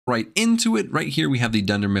right into it. Right here, we have the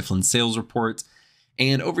Dunder Mifflin sales report.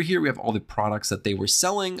 And over here, we have all the products that they were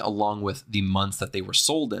selling along with the months that they were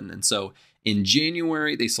sold in. And so in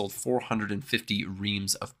January, they sold 450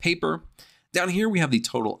 reams of paper. Down here, we have the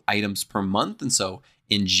total items per month. And so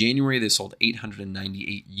in January, they sold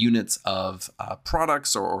 898 units of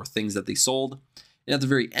products or things that they sold. And at the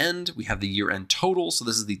very end, we have the year-end total. So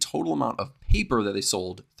this is the total amount of paper that they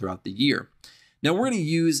sold throughout the year. Now, we're going to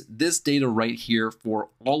use this data right here for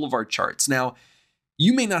all of our charts. Now,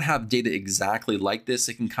 you may not have data exactly like this.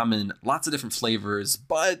 It can come in lots of different flavors,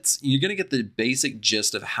 but you're going to get the basic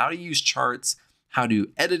gist of how to use charts, how to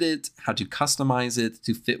edit it, how to customize it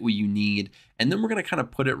to fit what you need. And then we're going to kind of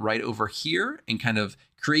put it right over here and kind of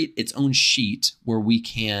create its own sheet where we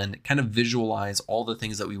can kind of visualize all the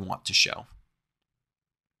things that we want to show.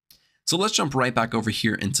 So let's jump right back over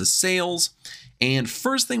here into sales. And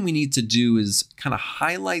first thing we need to do is kind of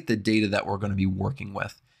highlight the data that we're going to be working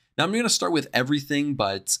with. Now I'm going to start with everything,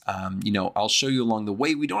 but I'll show you along the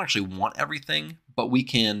way. We don't actually want everything, but we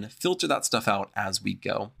can filter that stuff out as we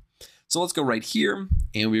go. So let's go right here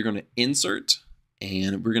and we're going to insert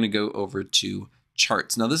and we're going to go over to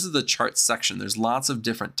charts. Now this is the chart section. There's lots of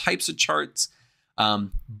different types of charts,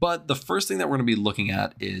 but the first thing that we're going to be looking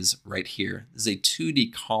at is right here. This is a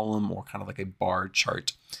 2D column or kind of like a bar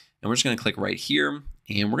chart. And we're just going to click right here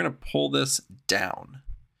and we're going to pull this down.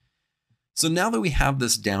 So now that we have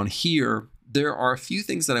this down here, there are a few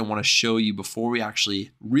things that I want to show you before we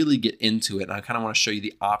actually really get into it. And I kind of want to show you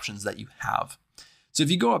the options that you have. So if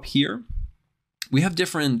you go up here, we have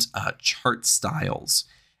different chart styles.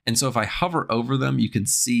 And so if I hover over them, you can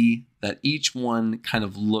see that each one kind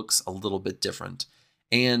of looks a little bit different.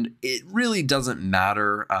 And it really doesn't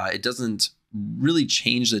matter. It doesn't really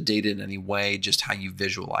change the data in any way, just how you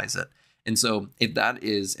visualize it. And so if that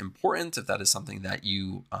is important, if that is something that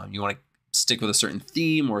you want to stick with a certain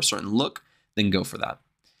theme or a certain look, then go for that.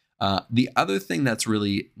 The other thing that's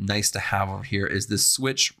really nice to have over here is this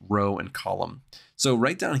switch row and column. So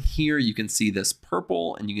right down here, you can see this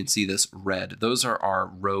purple and you can see this red. Those are our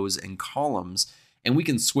rows and columns, and we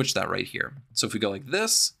can switch that right here. So if we go like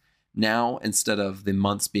this, now instead of the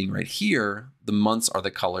months being right here, the months are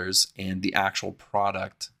the colors and the actual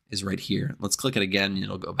product is right here. Let's click it again and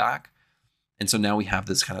it'll go back. And so now we have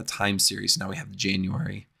this kind of time series. Now we have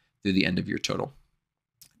January through the end of your total.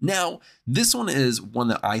 Now, this one is one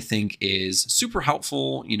that I think is super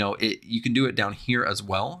helpful. You can do it down here as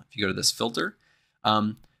well if you go to this filter.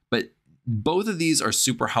 But both of these are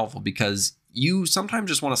super helpful because you sometimes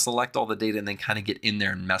just want to select all the data and then kind of get in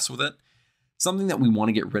there and mess with it. Something that we want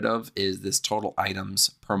to get rid of is this total items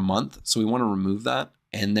per month. So we want to remove that.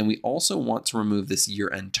 And then we also want to remove this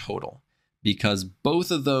year-end total because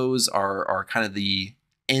both of those are kind of the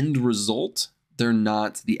end result. They're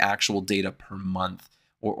not the actual data per month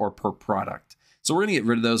or per product. So we're going to get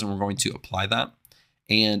rid of those and we're going to apply that.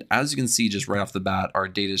 And as you can see, just right off the bat, our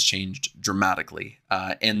data has changed dramatically.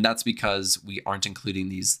 And that's because we aren't including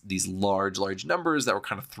these large numbers that were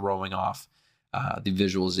kind of throwing off the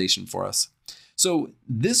visualization for us. So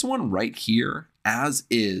this one right here, as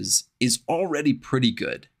is already pretty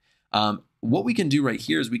good. What we can do right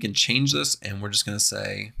here is we can change this and we're just going to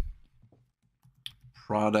say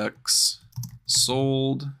products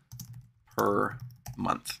sold per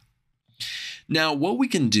month. Now, what we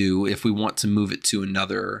can do if we want to move it to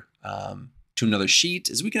another sheet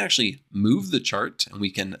is we can actually move the chart and we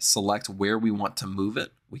can select where we want to move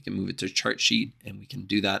it. We can move it to chart sheet and we can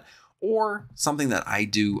do that. Or something that I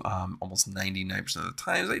do almost 99% of the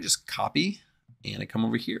times, I just copy and I come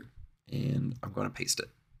over here and I'm going to paste it.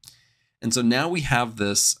 And so now we have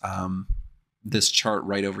this, this chart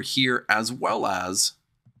right over here as well as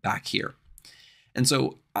back here. And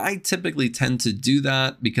so I typically tend to do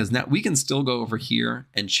that because now we can still go over here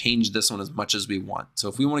and change this one as much as we want. So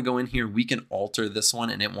if we want to go in here, we can alter this one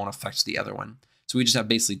and it won't affect the other one. So we just have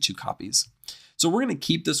basically two copies. So we're going to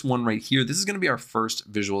keep this one right here. This is going to be our first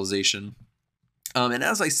visualization. And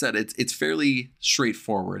as I said, it's fairly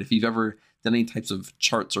straightforward. If you've ever done any types of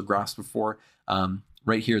charts or graphs before,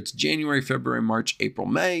 right here, it's January, February, March, April,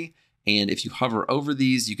 May. And if you hover over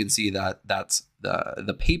these, you can see that that's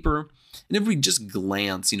the paper. And if we just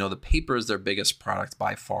glance, the paper is their biggest product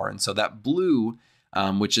by far. And so that blue,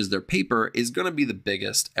 which is their paper, is going to be the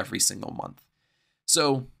biggest every single month.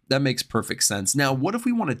 So that makes perfect sense. Now, what if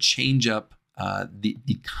we want to change up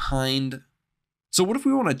the kind? So what if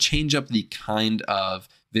we want to change up the kind of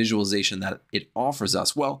visualization that it offers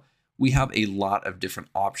us? Well, we have a lot of different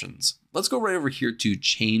options. Let's go right over here to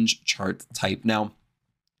change chart type. Now,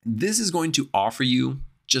 this is going to offer you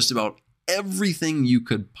just about everything you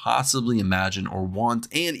could possibly imagine or want,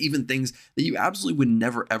 and even things that you absolutely would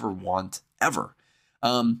never ever want ever.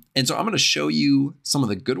 And so I'm going to show you some of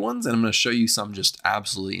the good ones, and I'm going to show you some just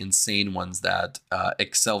absolutely insane ones that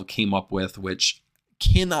Excel came up with, which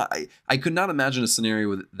I could not imagine a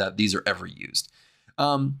scenario that these are ever used.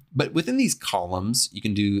 But within these columns, you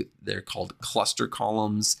can do, they're called cluster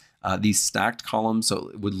columns, these stacked columns. So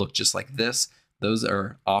it would look just like this. Those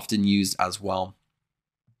are often used as well.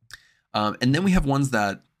 And then we have ones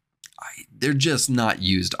that they're just not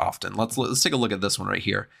used often. Let's take a look at this one right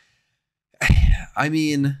here. I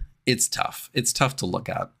mean, it's tough. It's tough to look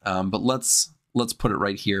at, but let's put it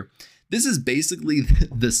right here. This is basically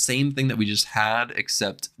the same thing that we just had,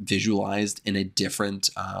 except visualized in a different,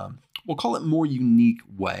 we'll call it more unique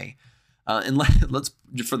way. And let's,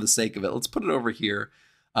 for the sake of it, let's put it over here.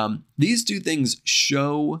 These two things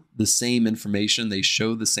show the same information. They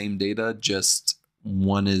show the same data, just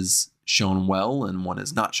one is shown well and one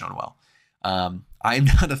is not shown well. I'm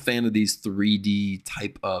not a fan of these 3D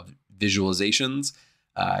type of visualizations.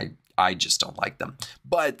 I just don't like them,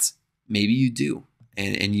 but maybe you do,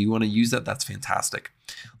 and you want to use that. That's fantastic.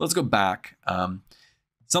 Let's go back.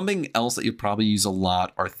 Something else that you probably use a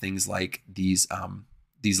lot are things like these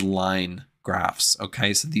line graphs.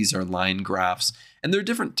 Okay, so these are line graphs, and they're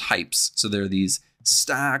different types. So there are these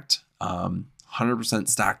stacked, 100%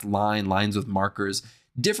 stacked lines with markers,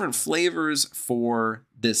 different flavors for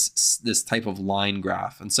this type of line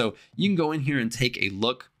graph. And so you can go in here and take a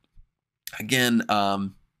look. Again,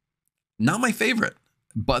 not my favorite,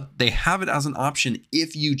 but they have it as an option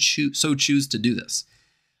if you choose to do this.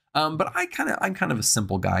 But I'm kind of a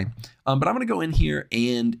simple guy. But I'm going to go in here,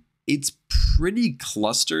 and it's pretty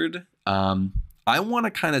clustered. I want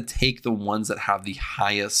to kind of take the ones that have the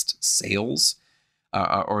highest sales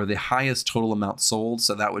or the highest total amount sold.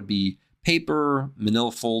 So that would be paper,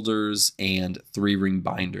 manila folders, and 3-ring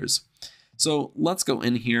binders. So let's go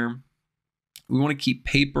in here. We want to keep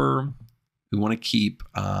paper. We want to keep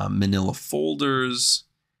manila folders,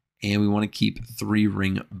 and we want to keep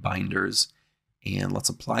 3-ring binders. And let's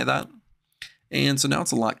apply that. And so now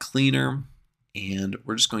it's a lot cleaner, and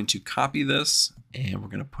we're just going to copy this, and we're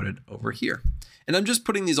going to put it over here. And I'm just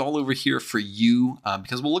putting these all over here for you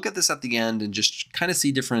because we'll look at this at the end and just kind of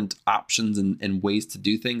see different options and ways to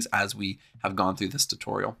do things as we have gone through this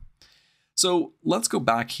tutorial. So let's go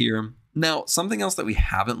back here. Now, something else that we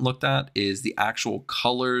haven't looked at is the actual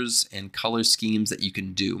colors and color schemes that you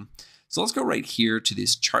can do. So let's go right here to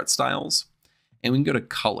these chart styles, and we can go to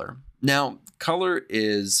color. Now, color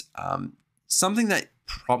is something that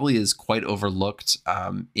probably is quite overlooked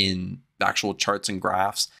in actual charts and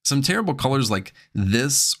graphs. Some terrible colors like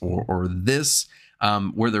this or this,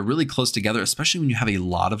 where they're really close together, especially when you have a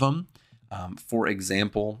lot of them. For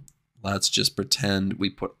example, let's just pretend we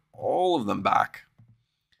put all of them back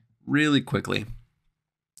really quickly.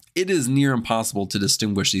 It is near impossible to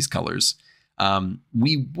distinguish these colors.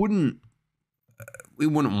 We wouldn't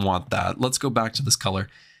want that. Let's go back to this color.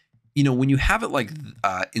 You know, when you have it like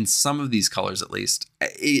in some of these colors, at least,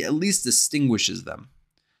 it at least distinguishes them.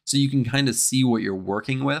 So you can kind of see what you're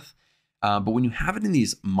working with. But when you have it in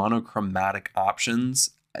these monochromatic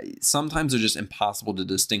options, sometimes they're just impossible to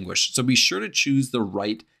distinguish. So be sure to choose the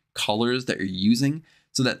right colors that you're using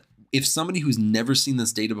so that if somebody who's never seen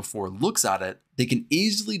this data before looks at it, they can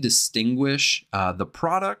easily distinguish the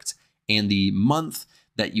product and the month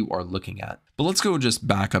that you are looking at. But let's go just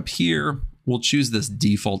back up here. We'll choose this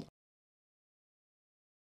default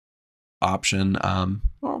option.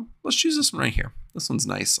 Well, let's choose this one right here. This one's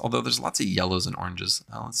nice, although there's lots of yellows and oranges.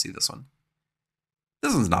 Let's see this one.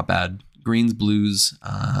 This one's not bad. Greens, blues,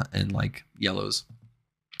 and like yellows.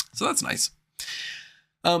 So that's nice.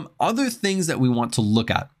 Other things that we want to look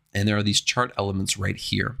at, and there are these chart elements right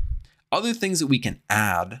here. Other things that we can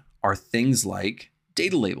add are things like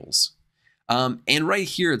data labels. And right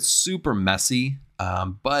here, it's super messy.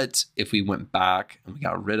 But if we went back and we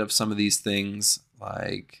got rid of some of these things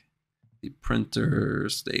like the printer,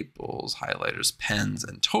 staples, highlighters, pens,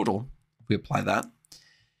 and total, if we apply that,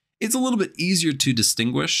 it's a little bit easier to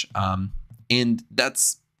distinguish. And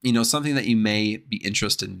that's, you know, something that you may be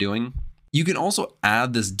interested in doing. You can also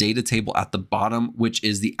add this data table at the bottom, which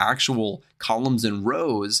is the actual columns and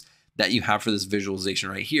rows that you have for this visualization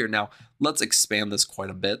right here. Now, let's expand this quite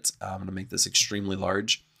a bit. I'm going to make this extremely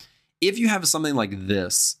large. If you have something like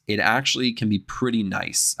this, it actually can be pretty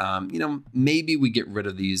nice. You know, maybe we get rid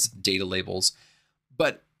of these data labels,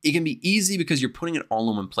 but it can be easy because you're putting it all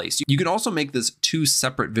in one place. You can also make this 2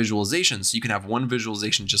 separate visualizations. So you can have one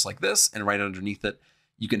visualization just like this, and right underneath it,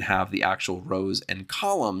 you can have the actual rows and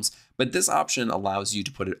columns, but this option allows you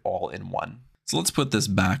to put it all in one. So let's put this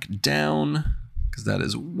back down because that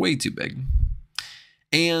is way too big.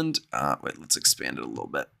 And wait, let's expand it a little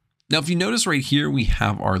bit. Now, if you notice right here, we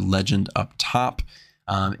have our legend up top.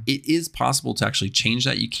 It is possible to actually change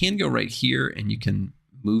that. You can go right here and you can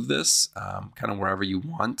move this kind of wherever you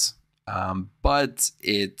want. But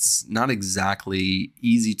it's not exactly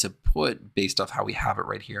easy to put based off how we have it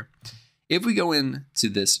right here. If we go into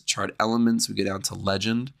this chart elements, we go down to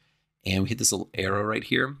legend and we hit this little arrow right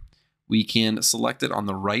here. We can select it on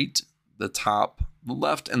the right, the top, the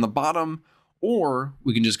left, and the bottom, or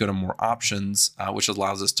we can just go to more options, which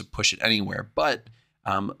allows us to push it anywhere. But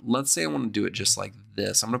let's say I want to do it just like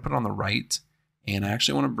this. I'm going to put it on the right, and I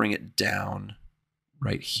actually want to bring it down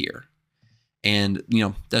right here. And, you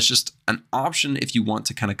know, that's just an option if you want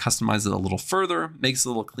to kind of customize it a little further, makes it a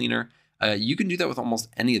little cleaner. You can do that with almost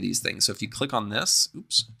any of these things. So if you click on this,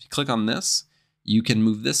 if you click on this, you can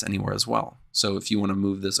move this anywhere as well. So if you want to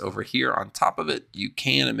move this over here on top of it, you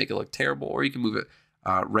can and make it look terrible, or you can move it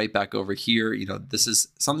right back over here. You know, this is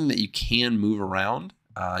something that you can move around.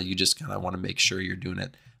 You just kind of want to make sure you're doing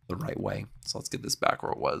it the right way. So let's get this back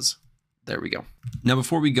where it was. There we go. Now,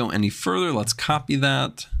 before we go any further, let's copy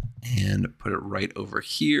that and put it right over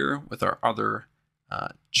here with our other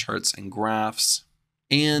charts and graphs.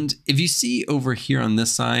 And if you see over here on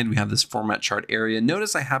this side, we have this format chart area.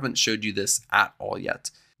 Notice I haven't showed you this at all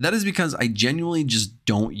yet. That is because I genuinely just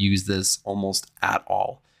don't use this almost at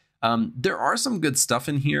all. There are some good stuff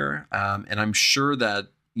in here. And I'm sure that,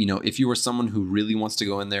 you know, if you are someone who really wants to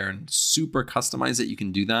go in there and super customize it, you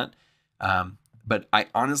can do that. But I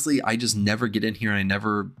honestly, I just never get in here and I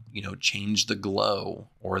never, you know, change the glow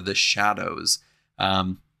or the shadows.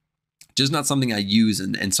 Just not something I use.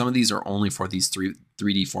 And some of these are only for these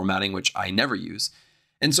 3D formatting, which I never use.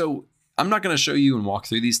 And so I'm not going to show you and walk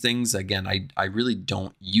through these things. Again, I really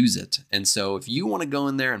don't use it. And so if you want to go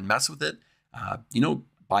in there and mess with it, you know,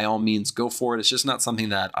 by all means, go for it. It's just not something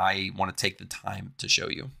that I want to take the time to show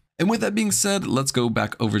you. And with that being said, let's go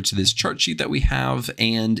back over to this chart sheet that we have.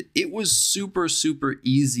 And it was super, super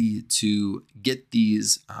easy to get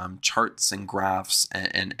these charts and graphs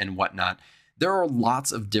and whatnot. There are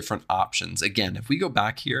lots of different options. Again, if we go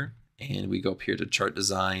back here and we go up here to chart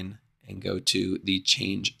design and go to the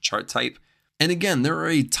change chart type. And again, there are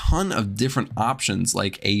a ton of different options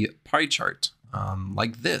like a pie chart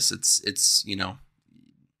like this. It's, you know,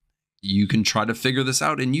 you can try to figure this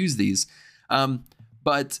out and use these.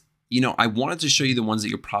 But, you know, I wanted to show you the ones that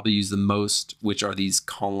you'll probably use the most, which are these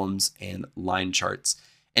columns and line charts.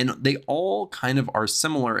 And they all kind of are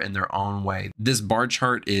similar in their own way. This bar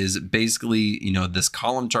chart is basically, you know, this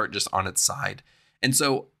column chart just on its side. And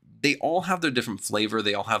so they all have their different flavor.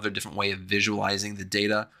 They all have their different way of visualizing the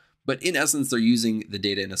data. But in essence, they're using the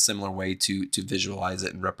data in a similar way to visualize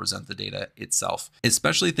it and represent the data itself.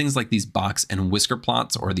 Especially things like these box and whisker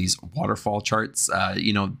plots or these waterfall charts.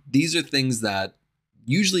 You know, these are things that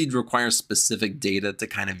usually require specific data to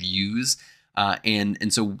kind of use.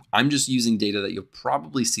 And so I'm just using data that you'll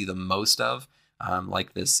probably see the most of,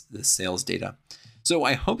 like this sales data. So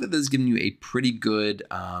I hope that this has given you a pretty good,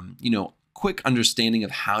 you know, quick understanding of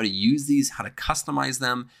how to use these, how to customize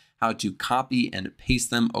them, how to copy and paste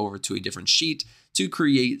them over to a different sheet to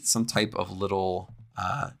create some type of little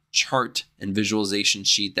chart and visualization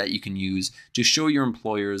sheet that you can use to show your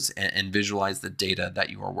employers and visualize the data that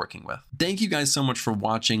you are working with. Thank you guys so much for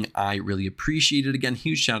watching. I really appreciate it. Again,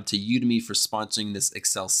 huge shout out to Udemy for sponsoring this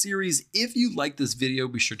Excel series. If you like this video,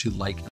 be sure to like